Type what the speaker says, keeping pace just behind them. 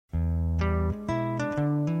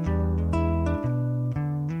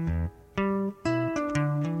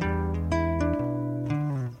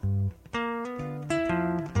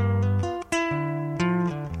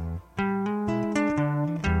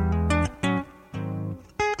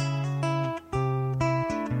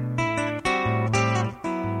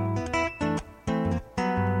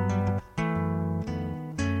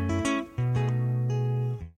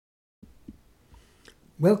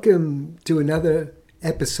Welcome to another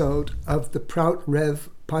episode of the Prout Rev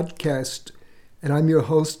podcast, and I'm your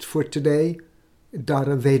host for today,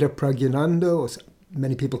 Dada Veda Pragyananda, or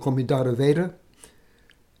many people call me Dada Veda.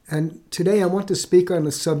 And today I want to speak on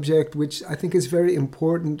a subject which I think is very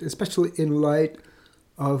important, especially in light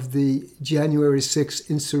of the January 6th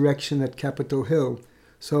insurrection at Capitol Hill.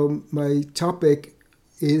 So my topic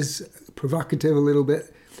is provocative a little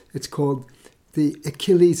bit. It's called the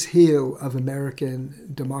Achilles heel of American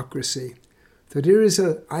democracy. So there is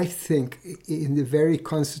I think, in the very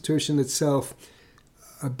Constitution itself,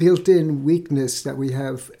 a built-in weakness that we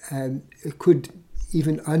have, and it could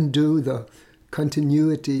even undo the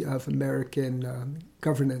continuity of American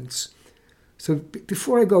governance. So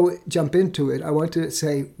before I jump into it, I want to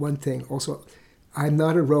say one thing also. I'm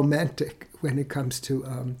not a romantic when it comes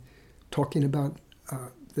to talking about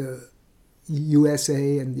the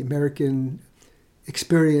USA and the American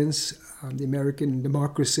experience, the American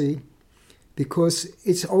democracy, because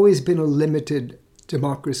it's always been a limited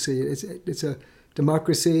democracy. It's a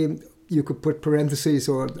democracy, you could put parentheses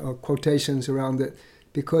or quotations around it,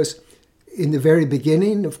 because in the very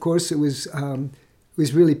beginning, of course, it was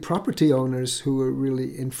really property owners who were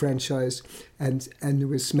really enfranchised, and there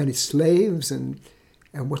was many slaves, and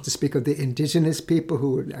what to speak of the indigenous people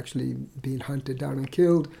who were actually being hunted down and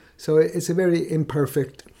killed. So it's a very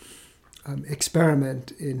imperfect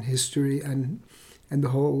experiment in history, and the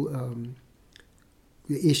whole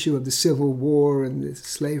the issue of the Civil War and the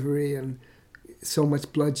slavery and so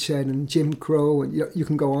much bloodshed and Jim Crow, and you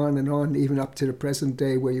can go on and on, even up to the present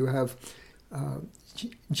day, where you have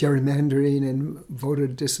gerrymandering and voter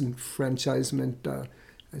disenfranchisement,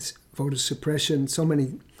 voter suppression. So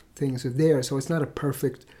many things are there. So it's not a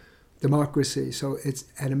perfect democracy. So it's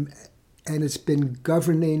it's been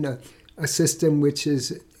governing a system which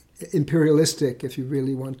is imperialistic, if you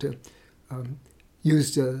really want to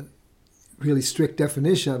use the really strict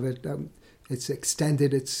definition of it. It's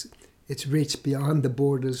extended its reach beyond the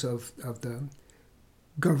borders of the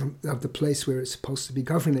place where it's supposed to be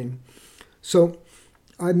governing. So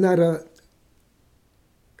I'm not a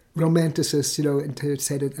romanticist, to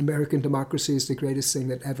say that American democracy is the greatest thing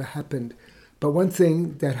that ever happened. But one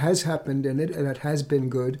thing that has happened in it, and that has been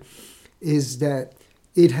good, is that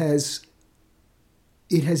it has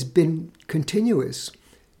been continuous.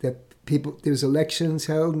 That there's elections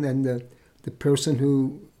held, and then the person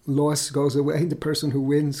who lost goes away, the person who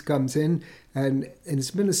wins comes in, and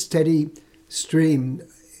it's been a steady stream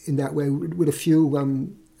in that way, with a few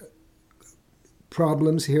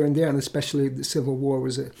problems here and there, and especially the Civil War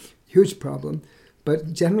was a huge problem.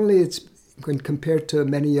 But generally, it's, when compared to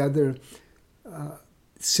many other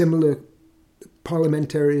similar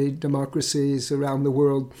parliamentary democracies around the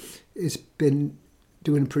world, it's been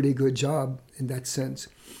doing a pretty good job in that sense.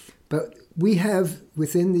 But we have,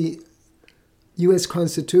 within the U.S.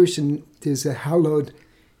 Constitution, there's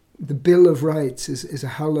the Bill of Rights is a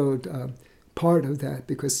hallowed part of that,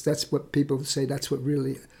 because that's what people say, that's what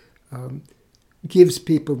really gives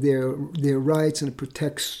people their rights, and it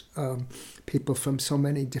protects people from so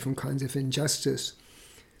many different kinds of injustice.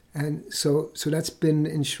 And so that's been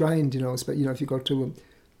enshrined, but if you go to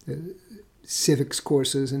civics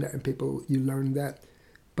courses and people, you learn that.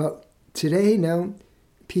 But today now,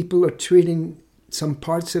 people are treating some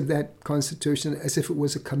parts of that Constitution as if it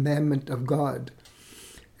was a commandment of God.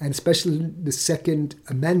 And especially the Second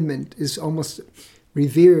Amendment is almost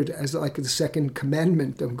revered as like the second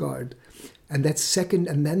commandment of God. And that Second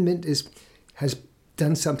Amendment has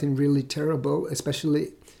done something really terrible,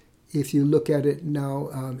 especially if you look at it now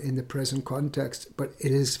in the present context. But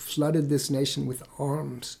it has flooded this nation with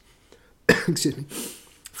arms. Excuse me.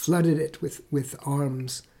 Flooded it with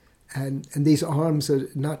arms. And these arms are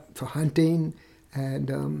not for hunting,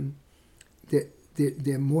 and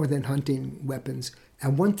they're more than hunting weapons.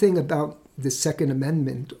 And one thing about the Second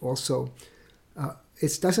Amendment also,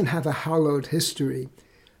 it doesn't have a hallowed history.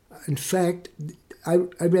 In fact, I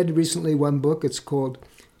read recently one book, it's called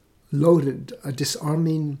Loaded, A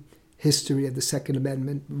Disarming History of the Second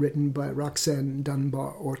Amendment, written by Roxanne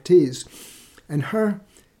Dunbar Ortiz. And her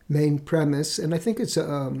main premise, and I think it's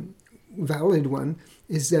a valid one,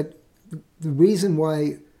 is that the reason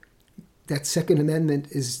why that Second Amendment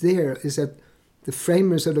is there is that the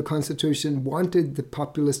framers of the Constitution wanted the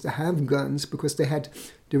populace to have guns, because there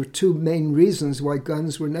were two main reasons why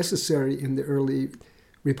guns were necessary in the early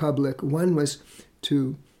Republic. One was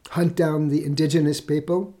to hunt down the indigenous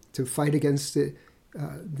people, to fight against the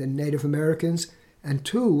Native Americans, and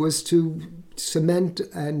two was to cement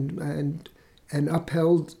and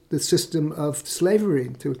upheld the system of slavery,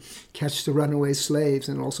 to catch the runaway slaves,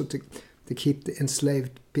 and also to keep the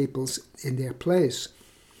enslaved peoples in their place.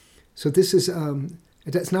 So this is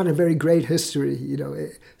it's not a very great history,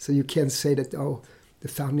 so you can't say that, the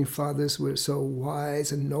founding fathers were so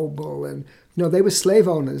wise and noble, and they were slave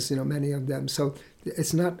owners, many of them. So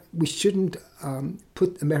it's not, we shouldn't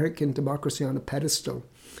put American democracy on a pedestal,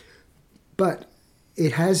 but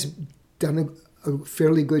it has done a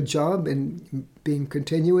fairly good job in being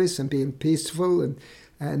continuous and being peaceful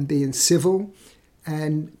and being civil.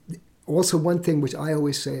 And also one thing which I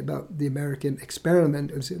always say about the American experiment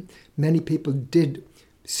is that many people did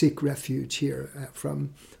seek refuge here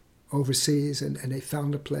from overseas, and they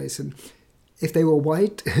found a place. And if they were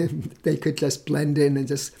white, they could just blend in and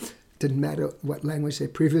just didn't matter what language they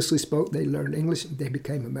previously spoke. They learned English, they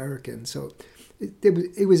became American. So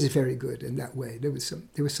it was very good in that way. There was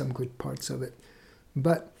some good parts of it.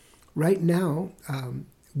 But right now,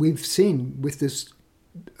 we've seen with this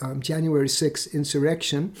January 6th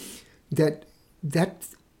insurrection that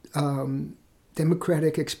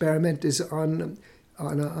democratic experiment is on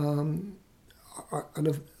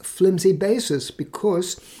a flimsy basis,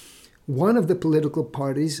 because one of the political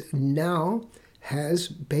parties now has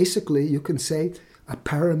basically, you can say, a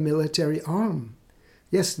paramilitary arm.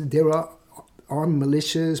 Yes, there are armed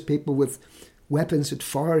militias, people with weapons that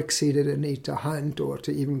far exceeded a need to hunt or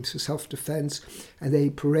to even self-defense, and they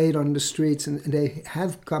parade on the streets, and they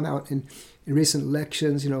have come out in recent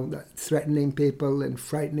elections, threatening people and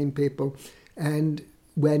frightening people. And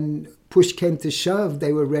when push came to shove,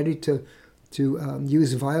 they were ready to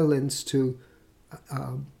use violence to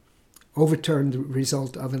overturn the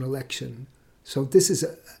result of an election. So this is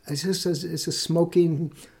a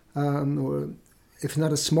smoking, or if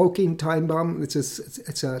not a smoking time bomb,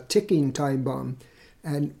 it's a ticking time bomb,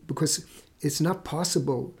 and because it's not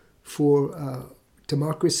possible for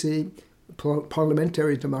democracy,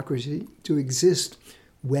 parliamentary democracy, to exist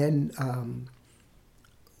when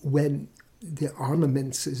the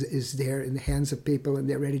armaments is there in the hands of people and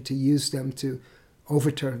they're ready to use them to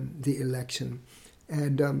overturn the election.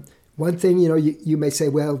 And one thing, you may say,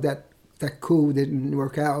 well, that coup didn't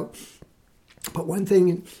work out. But one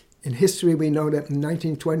thing in history, we know that in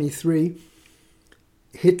 1923,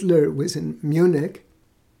 Hitler was in Munich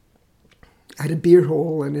at a beer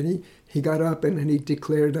hall, and then he got up and he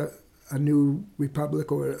declared a new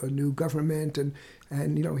republic or a new government, and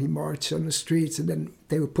he marched on the streets, and then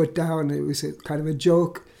they were put down. It was kind of a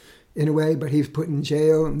joke in a way, but he was put in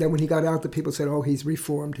jail. And then when he got out, the people said, oh, he's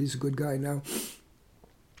reformed, he's a good guy now.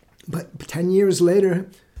 But 10 years later,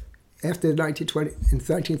 after in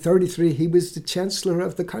 1933, he was the chancellor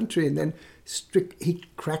of the country, and then he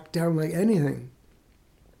cracked down like anything.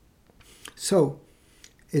 So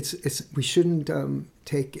we shouldn't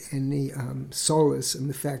take any solace in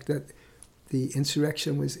the fact that the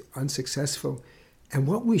insurrection was unsuccessful. And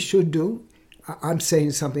what we should do, I'm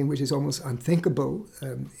saying something which is almost unthinkable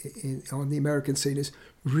on the American scene, is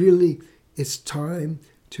really it's time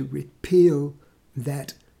to repeal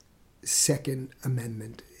that Second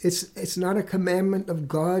Amendment. It's not a commandment of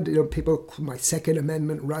God. People, my Second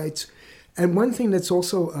Amendment rights. And one thing that's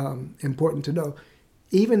also important to know,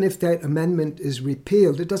 even if that amendment is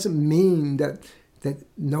repealed, it doesn't mean that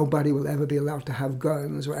nobody will ever be allowed to have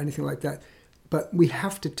guns or anything like that. But we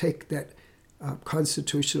have to take that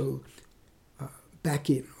constitutional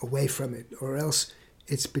backing away from it, or else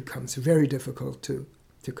it becomes very difficult to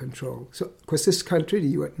control. So, of course, this country,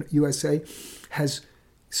 the USA, has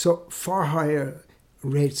so far higher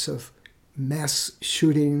rates of mass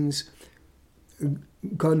shootings,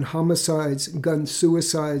 gun homicides, gun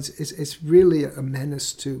suicides. It's really a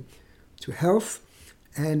menace to health,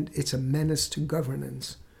 and it's a menace to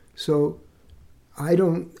governance. So I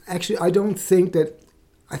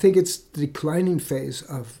think it's the declining phase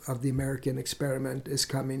of the American experiment is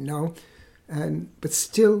coming now, but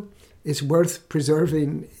still it's worth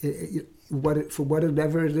preserving. For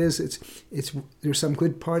whatever it is, there's some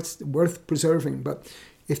good parts worth preserving. But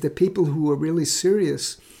if the people who are really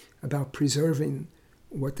serious about preserving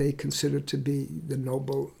what they consider to be the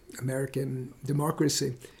noble American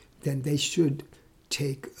democracy, then they should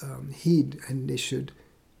take heed, and they should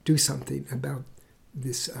do something about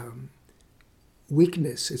this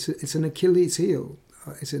weakness. It's an Achilles heel.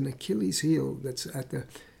 It's an Achilles heel that's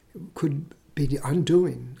could be the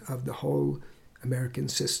undoing of the whole American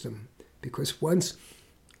system. Because once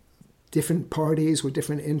different parties with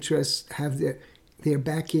different interests have their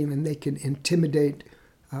backing and they can intimidate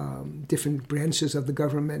different branches of the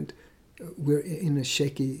government, we're in a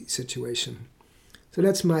shaky situation. So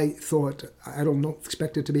that's my thought. I don't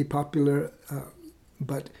expect it to be popular,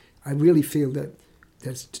 but I really feel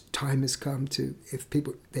that time has come to, if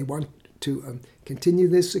people, they want to continue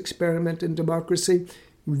this experiment in democracy,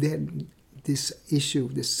 then this issue,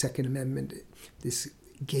 this Second Amendment, this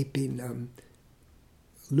gaping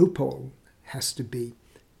loophole has to be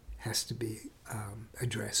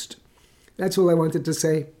addressed. That's all I wanted to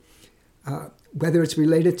say. Whether it's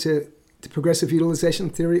related to progressive utilization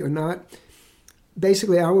theory or not,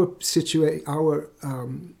 basically our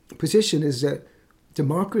position is that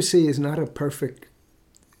democracy is not a perfect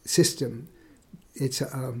system. It's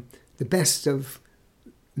the best of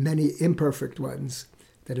many imperfect ones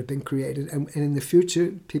that have been created, and in the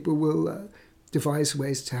future, people will devise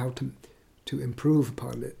ways to how to improve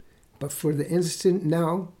upon it. But for the instant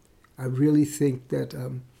now, I really think that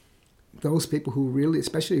those people who really,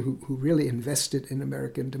 especially who really invested in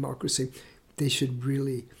American democracy, they should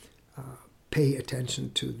really pay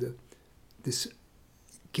attention to this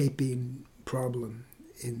gaping problem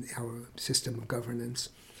in our system of governance.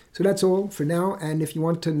 So that's all for now. And if you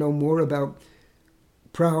want to know more about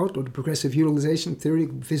PROUT, or the progressive utilization theory,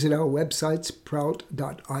 visit our websites,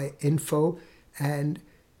 prout.info and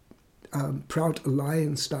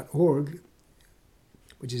proutalliance.org,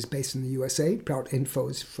 which is based in the USA. Prout Info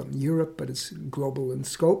is from Europe, but it's global in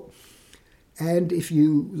scope. And if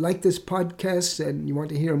you like this podcast and you want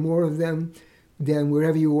to hear more of them, then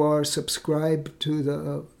wherever you are, subscribe to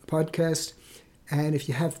the podcast. And if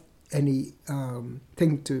you have any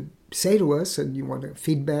thing to say to us and you want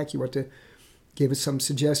feedback, you want to give us some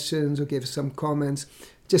suggestions or give us some comments,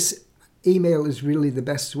 just email is really the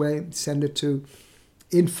best way. Send it to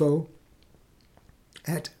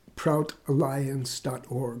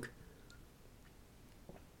info@proutalliance.org.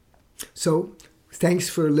 So thanks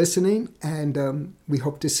for listening, and we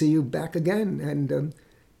hope to see you back again. And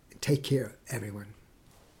take care, everyone.